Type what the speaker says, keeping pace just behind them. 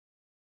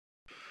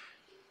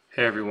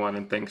Hey everyone,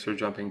 and thanks for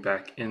jumping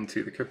back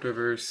into the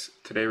cryptoverse.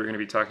 Today we're going to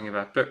be talking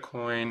about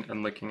Bitcoin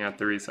and looking at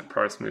the recent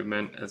price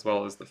movement as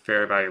well as the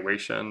fair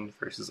valuation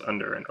versus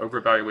under and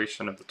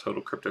overvaluation of the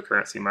total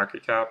cryptocurrency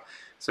market cap.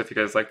 So if you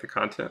guys like the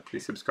content,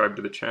 please subscribe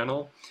to the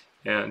channel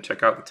and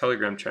check out the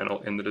Telegram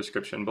channel in the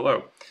description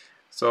below.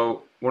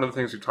 So one of the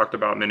things we've talked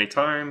about many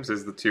times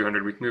is the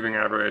 200-week moving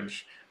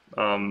average,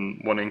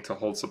 wanting to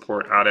hold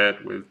support at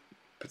it with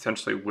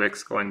potentially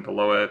wicks going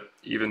below it,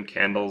 even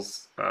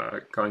candles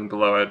going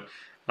below it.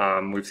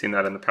 We've seen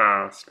that in the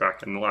past,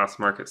 back in the last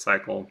market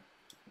cycle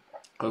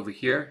over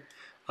here.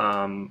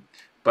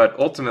 But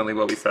ultimately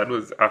what we said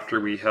was after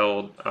we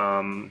held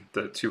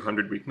the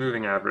 200-week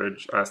moving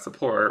average as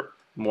support,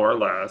 more or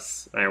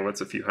less, I know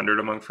it's a few hundred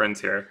among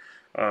friends here,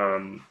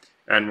 and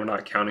we're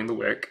not counting the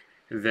wick,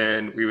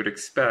 then we would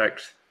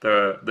expect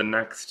the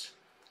next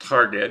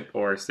target,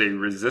 or say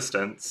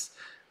resistance,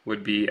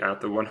 would be at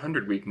the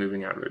 100-week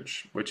moving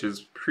average, which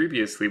is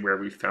previously where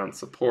we found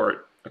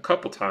support a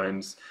couple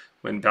times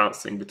when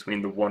bouncing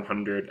between the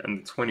 100 and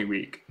the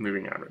 20-week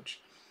moving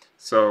average.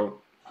 So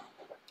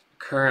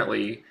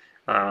currently,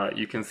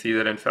 you can see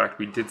that in fact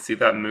we did see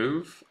that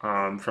move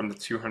from the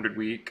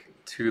 200-week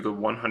to the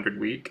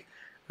 100-week.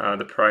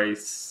 The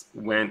price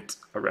went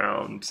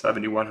around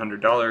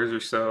 $7,100 or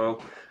so,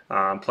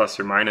 plus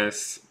or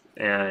minus,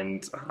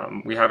 and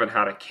we haven't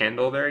had a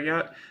candle there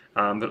yet.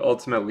 But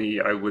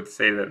ultimately, I would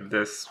say that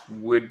this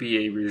would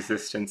be a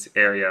resistance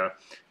area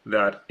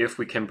that if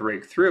we can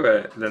break through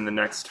it, then the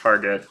next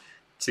target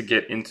to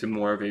get into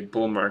more of a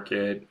bull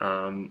market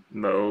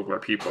mode where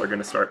people are going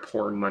to start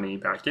pouring money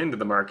back into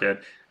the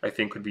market, I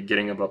think would be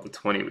getting above the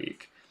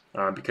 20-week.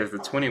 Because the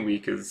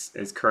 20-week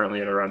is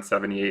currently at around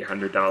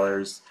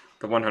 $7,800.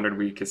 The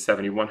 100-week is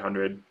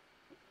 $7,100.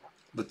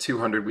 The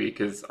 200-week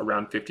is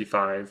around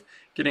 $55,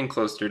 getting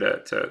closer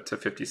to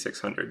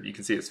 $5,600. You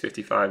can see it's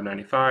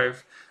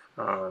 $55.95.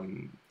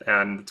 And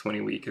the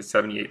 20-week is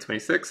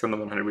 $78.26, and the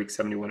 100-week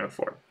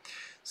 $71.04.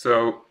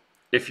 So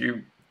if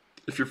you're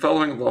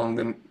following along,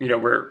 then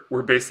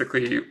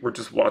we're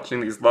just watching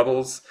these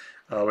levels.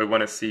 We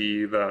want to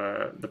see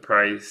the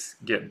price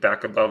get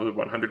back above the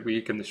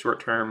 100-week in the short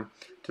term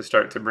to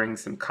start to bring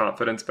some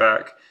confidence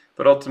back.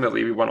 But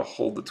ultimately, we want to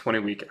hold the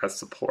 20-week as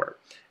support.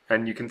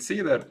 And you can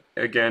see that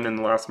again in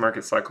the last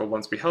market cycle.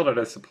 Once we held it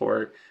as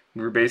support,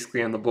 we were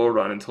basically in the bull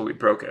run until we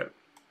broke it,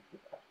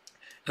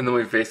 and then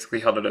we've basically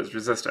held it as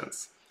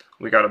resistance.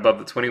 We got above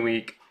the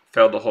 20-week,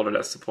 failed to hold it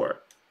as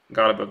support.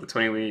 Got above the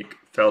 20-week,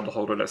 failed to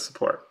hold it as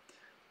support.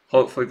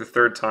 Hopefully the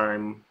third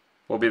time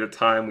will be the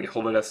time we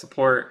hold it as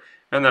support,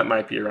 and that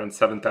might be around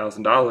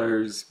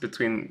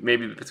 $7,000,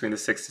 maybe between the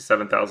 $6,000 to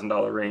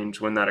 $7,000 range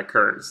when that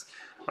occurs.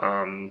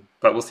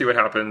 But we'll see what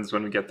happens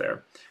when we get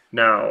there.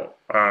 Now,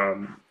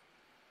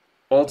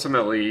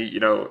 ultimately,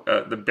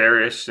 the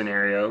bearish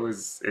scenario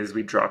is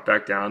we drop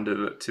back down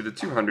to the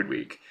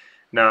 200-week.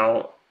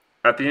 Now,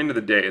 at the end of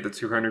the day, the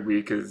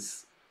 200-week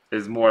is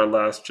more or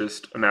less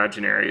just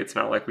imaginary. It's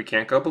not like we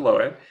can't go below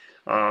it.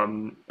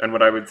 And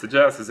what I would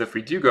suggest is if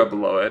we do go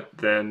below it,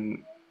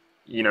 then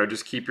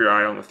just keep your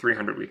eye on the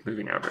 300-week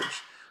moving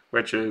average,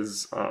 which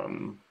is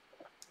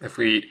if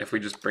we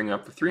just bring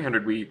up the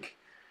 300-week,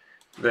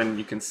 then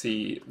you can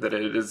see that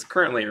it is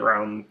currently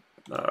around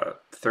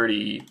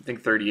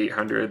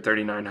 3,800,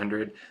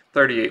 3,900,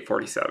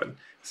 3,847.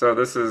 So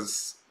this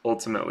is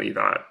ultimately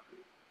that.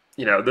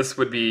 This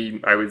would be,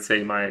 I would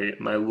say, my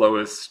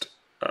lowest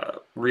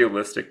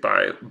realistic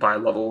buy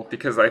level,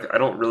 because I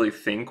don't really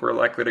think we're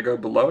likely to go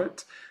below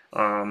it.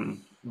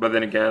 But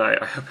then again,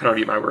 I hope I don't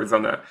eat my words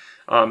on that.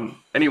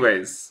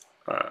 Anyways,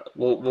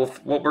 what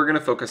we're going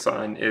to focus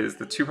on is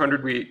the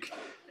 200-week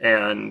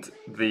and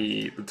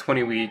the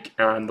 20-week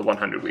and the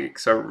 100-week.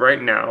 So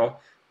right now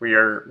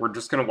we're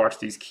just going to watch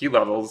these key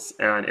levels,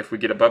 and if we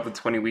get above the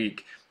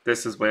 20-week,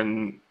 this is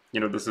when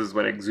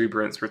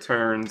exuberance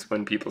returns,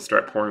 when people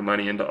start pouring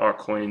money into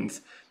altcoins,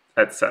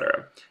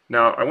 etc.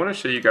 Now, I want to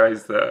show you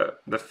guys the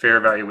fair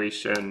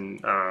valuation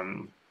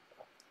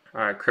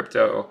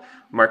crypto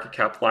market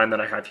cap line that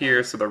I have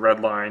here. So the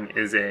red line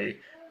is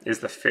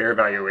the fair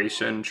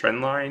valuation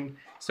trend line.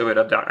 So it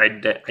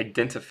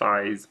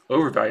identifies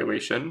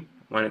overvaluation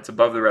when it's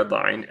above the red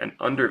line and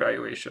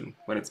undervaluation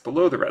when it's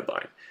below the red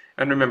line.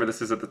 And remember,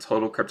 this is at the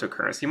total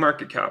cryptocurrency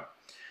market cap.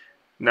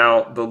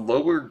 Now, the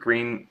lower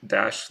green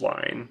dashed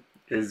line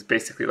is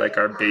basically like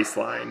our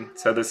baseline.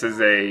 So this is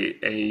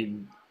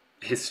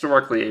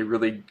historically a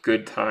really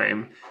good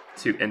time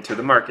to enter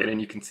the market.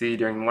 And you can see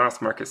during the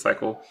last market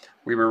cycle,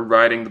 we were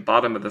riding the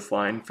bottom of this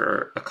line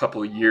for a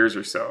couple of years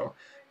or so.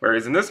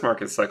 Whereas in this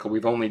market cycle,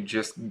 we've only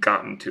just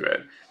gotten to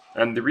it.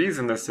 And the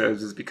reason this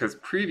is because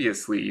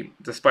previously,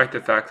 despite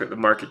the fact that the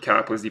market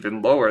cap was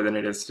even lower than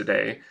it is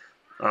today,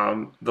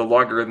 the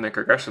logarithmic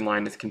regression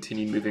line has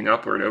continued moving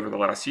upward over the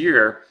last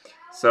year.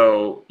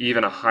 So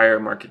even a higher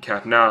market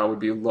cap now would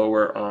be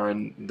lower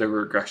on the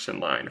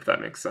regression line, if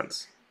that makes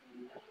sense.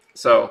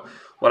 So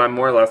what I'm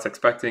more or less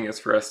expecting is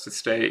for us to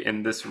stay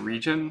in this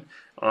region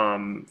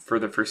for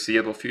the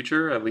foreseeable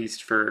future, at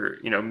least for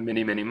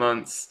many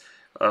months,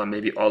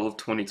 maybe all of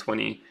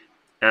 2020.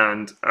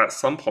 And at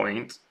some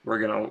point, we're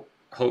going to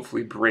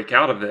hopefully break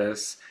out of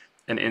this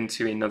and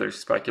into another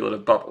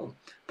speculative bubble.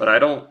 But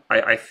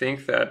I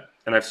think that,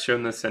 and I've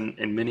shown this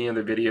in many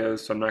other videos,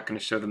 so I'm not going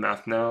to show the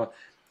math now.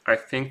 I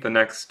think the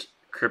next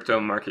crypto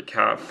market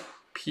cap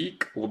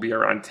peak will be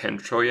around 10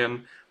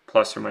 trillion,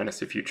 plus or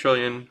minus a few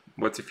trillion.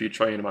 What's a few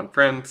trillion among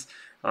friends?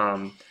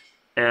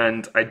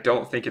 And I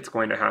don't think it's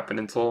going to happen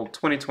until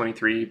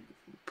 2023,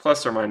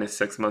 plus or minus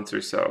 6 months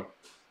or so.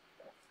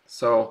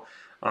 So,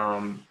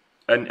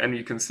 and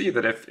you can see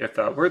that if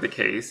that were the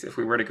case, if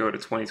we were to go to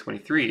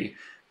 2023,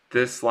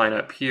 this line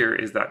up here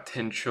is that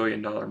 $10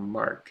 trillion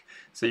mark.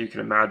 So you can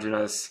imagine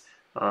us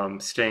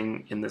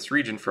staying in this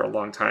region for a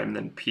long time, and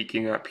then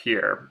peaking up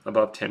here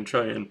above 10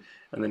 trillion,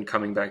 and then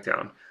coming back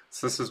down.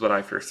 So this is what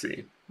I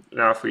foresee.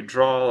 Now, if we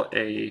draw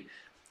a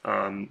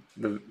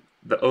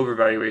the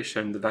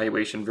overvaluation, the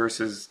valuation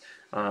versus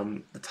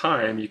the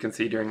time, you can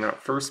see during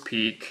that first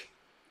peak,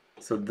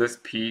 so this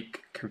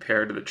peak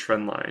compared to the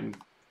trend line,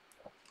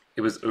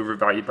 it was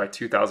overvalued by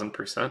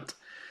 2,000%.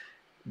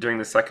 During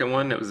the second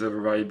one, it was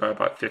overvalued by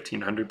about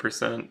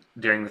 1,500%.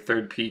 During the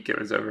third peak, it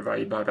was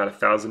overvalued by about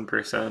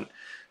 1,000%.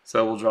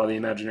 So we'll draw the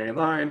imaginary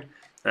line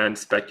and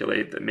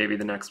speculate that maybe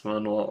the next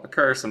one will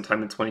occur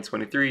sometime in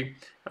 2023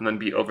 and then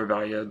be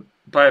overvalued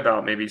by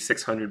about maybe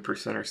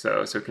 600% or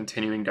so, so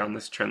continuing down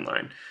this trend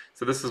line.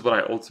 So this is what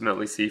I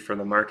ultimately see for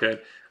the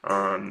market.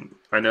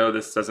 I know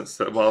this doesn't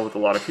sit well with a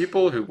lot of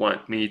people who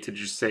want me to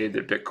just say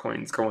that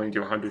Bitcoin's going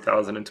to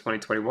 100,000 in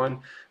 2021,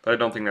 but I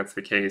don't think that's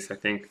the case. I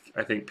think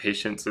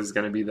patience is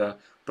going to be the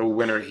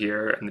winner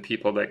here, and the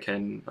people that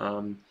can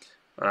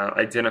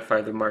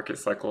identify the market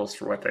cycles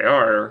for what they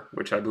are,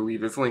 which I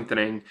believe is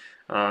lengthening,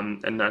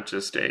 and not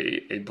just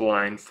a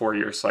blind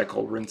 4-year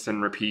cycle, rinse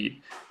and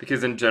repeat,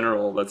 because in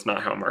general, that's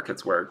not how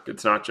markets work.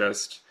 It's not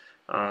just,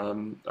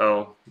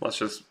 oh, let's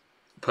just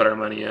put our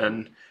money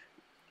in,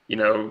 you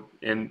know,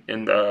 in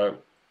the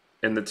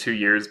 2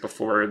 years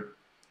before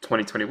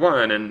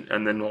 2021,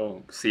 and then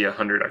we'll see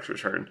 100x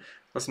return.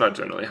 That's not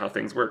generally how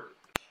things work.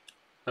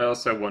 I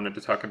also wanted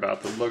to talk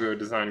about the logo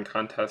design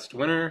contest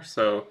winner.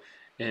 So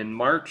in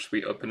March,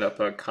 we opened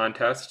up a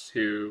contest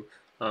to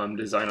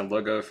design a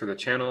logo for the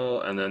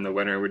channel, and then the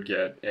winner would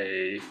get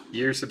a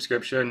year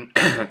subscription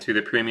to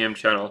the premium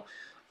channel.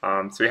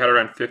 So we had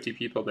around 50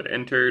 people that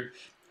entered,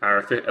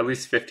 at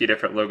least 50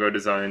 different logo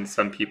designs.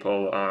 Some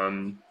people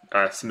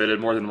submitted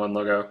more than one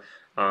logo,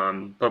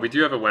 but we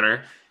do have a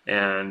winner.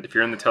 And if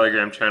you're in the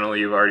Telegram channel,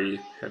 you already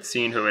have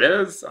seen who it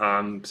is.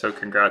 So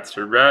congrats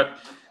to Rhett.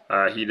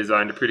 He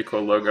designed a pretty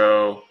cool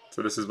logo.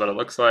 So this is what it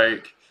looks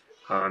like.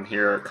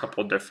 Here are a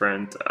couple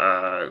different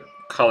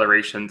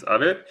colorations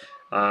of it.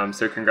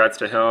 So congrats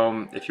to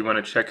him. If you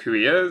want to check out who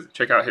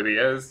he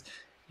is,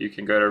 you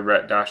can go to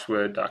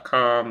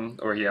rhett-wood.com,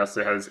 or he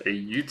also has a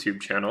YouTube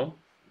channel,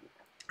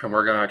 and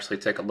we're going to actually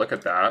take a look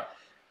at that.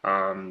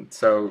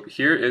 So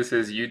here is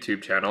his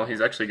YouTube channel.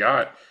 He's actually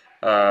got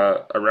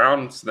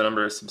around the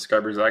number of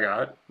subscribers I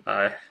got,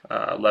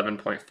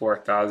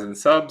 11.4 thousand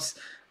subs.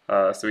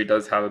 So he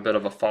does have a bit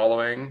of a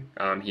following.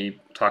 He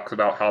talks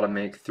about how to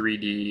make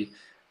 3D,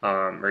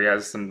 or he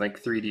has some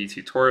like 3D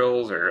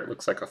tutorials, or it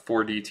looks like a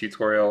 4D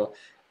tutorial.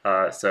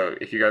 So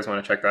if you guys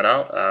want to check that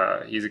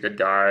out, he's a good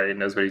guy,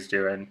 knows what he's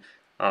doing,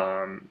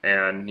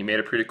 and he made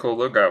a pretty cool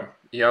logo.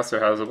 He also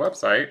has a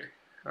website,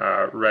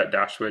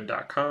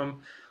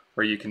 rhett-wood.com,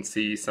 where you can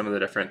see some of the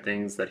different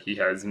things that he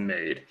has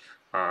made.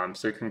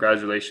 So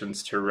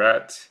congratulations to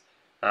Rhett.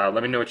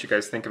 Let me know what you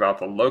guys think about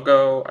the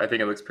logo. I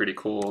think it looks pretty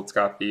cool. It's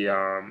got the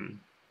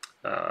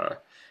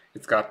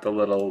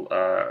little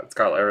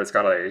it's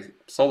got a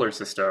solar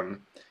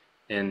system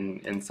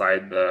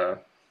inside the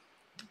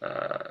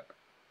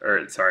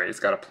it's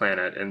got a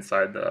planet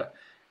inside the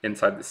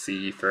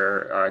sea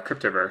for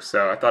Cryptoverse.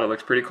 So I thought it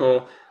looked pretty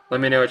cool. Let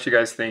me know what you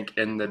guys think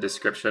in the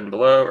description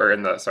below, or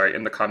in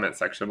the comment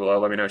section below.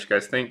 Let me know what you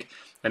guys think.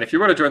 And if you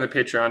want to join the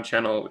Patreon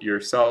channel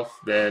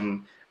yourself,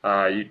 then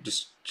you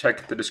just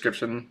check the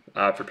description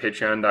for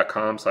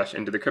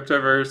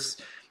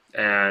patreon.com/intothecryptoverse,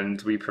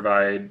 and we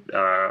provide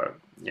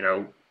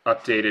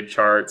updated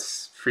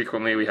charts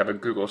frequently. We have a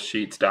Google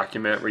Sheets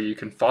document where you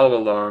can follow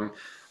along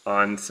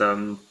on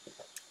some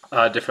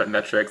different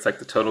metrics like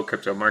the total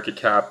crypto market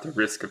cap, the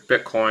risk of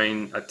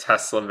Bitcoin, a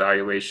Tesla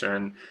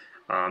valuation,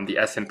 the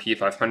S&P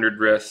 500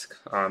 risk.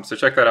 So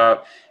check that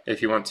out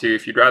if you want to.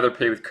 If you'd rather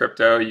pay with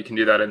crypto, you can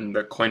do that in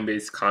the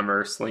Coinbase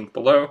Commerce link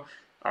below.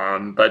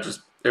 But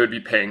it would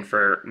be paying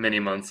for many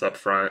months up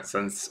front,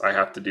 since I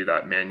have to do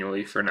that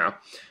manually for now.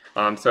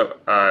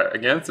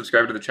 Again,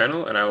 subscribe to the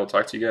channel, and I will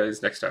talk to you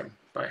guys next time.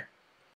 Bye.